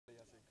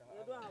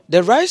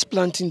The rice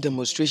planting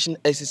demonstration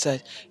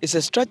exercise is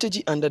a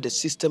strategy under the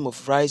System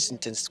of Rice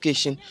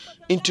Intensification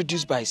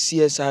introduced by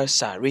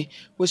CSIR-SARI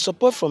with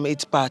support from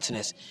its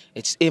partners.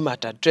 It's aimed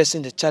at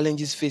addressing the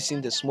challenges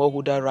facing the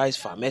smallholder rice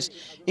farmers,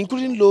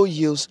 including low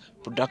yields,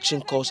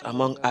 production costs,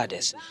 among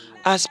others.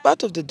 As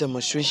part of the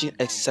demonstration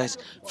exercise,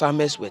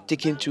 farmers were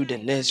taken through the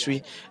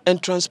nursery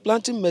and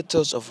transplanting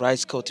methods of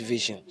rice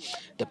cultivation.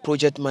 The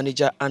project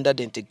manager under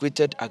the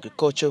Integrated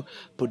Agriculture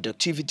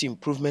Productivity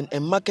Improvement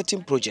and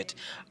Marketing Project,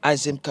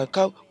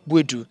 Kamkam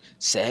Boadu,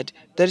 said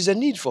there is a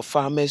need for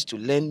farmers to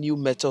learn new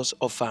methods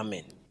of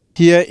farming.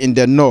 Here in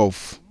the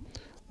north,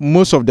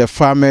 most of the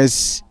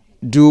farmers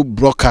do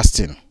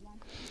broadcasting.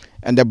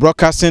 And the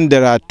broadcasting,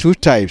 there are two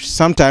types.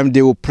 Sometimes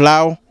they will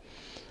plow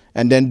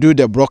and then do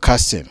the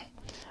broadcasting.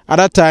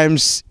 Other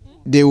times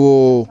they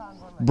will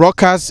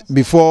broadcast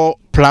before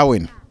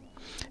plowing.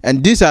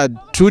 And these are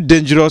two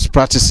dangerous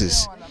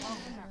practices.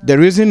 The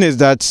reason is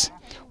that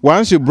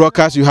once you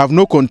broadcast, you have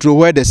no control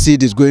where the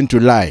seed is going to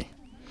lie.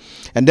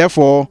 And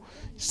therefore,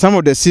 some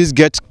of the seeds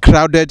get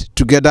crowded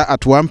together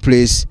at one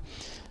place,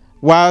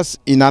 whilst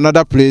in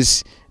another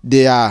place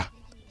they are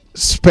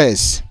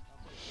sparse.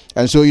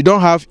 And so you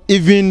don't have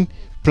even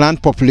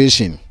plant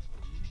population.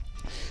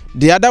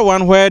 The other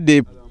one where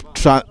they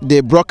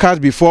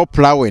broadcast before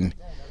plowing,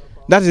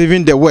 that is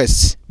even the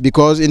worst,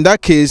 because in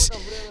that case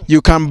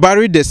you can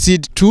bury the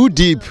seed too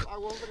deep,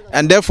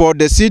 and therefore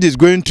the seed is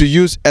going to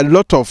use a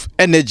lot of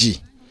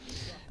energy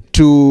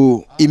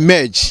to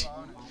emerge,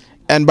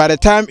 and by the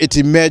time it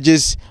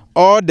emerges,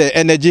 all the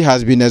energy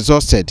has been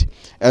exhausted,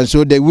 and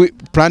so the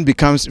plant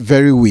becomes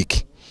very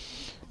weak.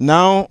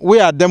 Now we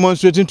are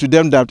demonstrating to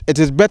them that it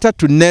is better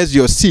to nurse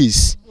your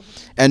seeds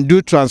and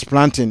do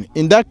transplanting.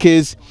 In that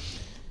case,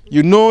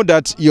 you know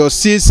that your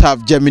seeds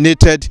have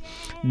germinated,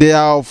 they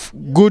are of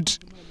good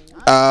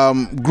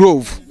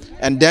growth,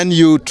 and then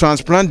you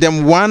transplant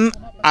them one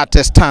at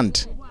a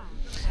stand.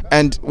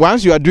 And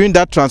once you are doing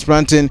that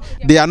transplanting,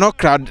 they are not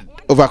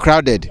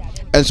overcrowded,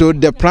 and so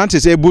the plant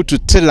is able to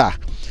tiller.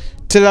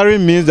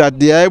 Tillering means that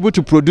they are able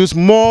to produce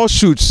more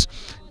shoots,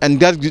 and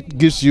that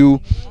gives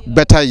you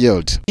better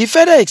yield. He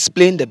further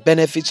explained the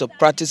benefits of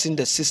practicing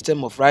the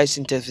system of rice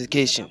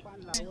intensification.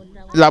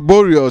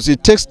 Laborious,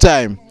 it takes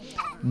time,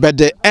 but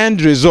the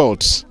end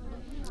result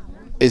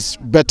is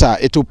better.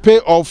 It will pay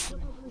off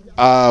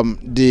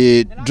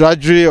the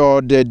drudgery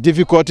or the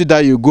difficulty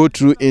that you go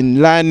through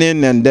in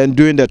lining and then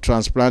doing the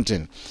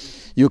transplanting.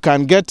 You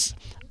can get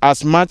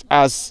as much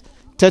as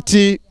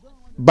 30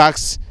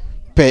 bags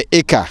per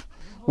acre,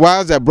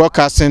 while the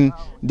broadcasting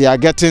they are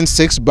getting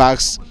 6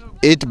 bags,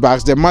 8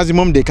 bags. The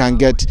maximum they can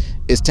get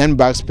is 10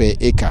 bags per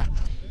acre.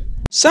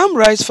 Some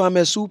rice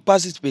farmers who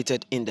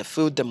participated in the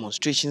field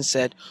demonstration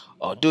said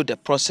although the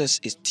process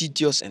is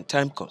tedious and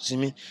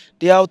time-consuming,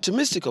 they are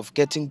optimistic of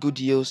getting good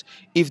yields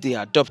if they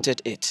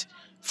adopted it.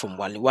 From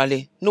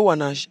Wale,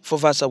 Noanash for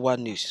Vasawa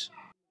News.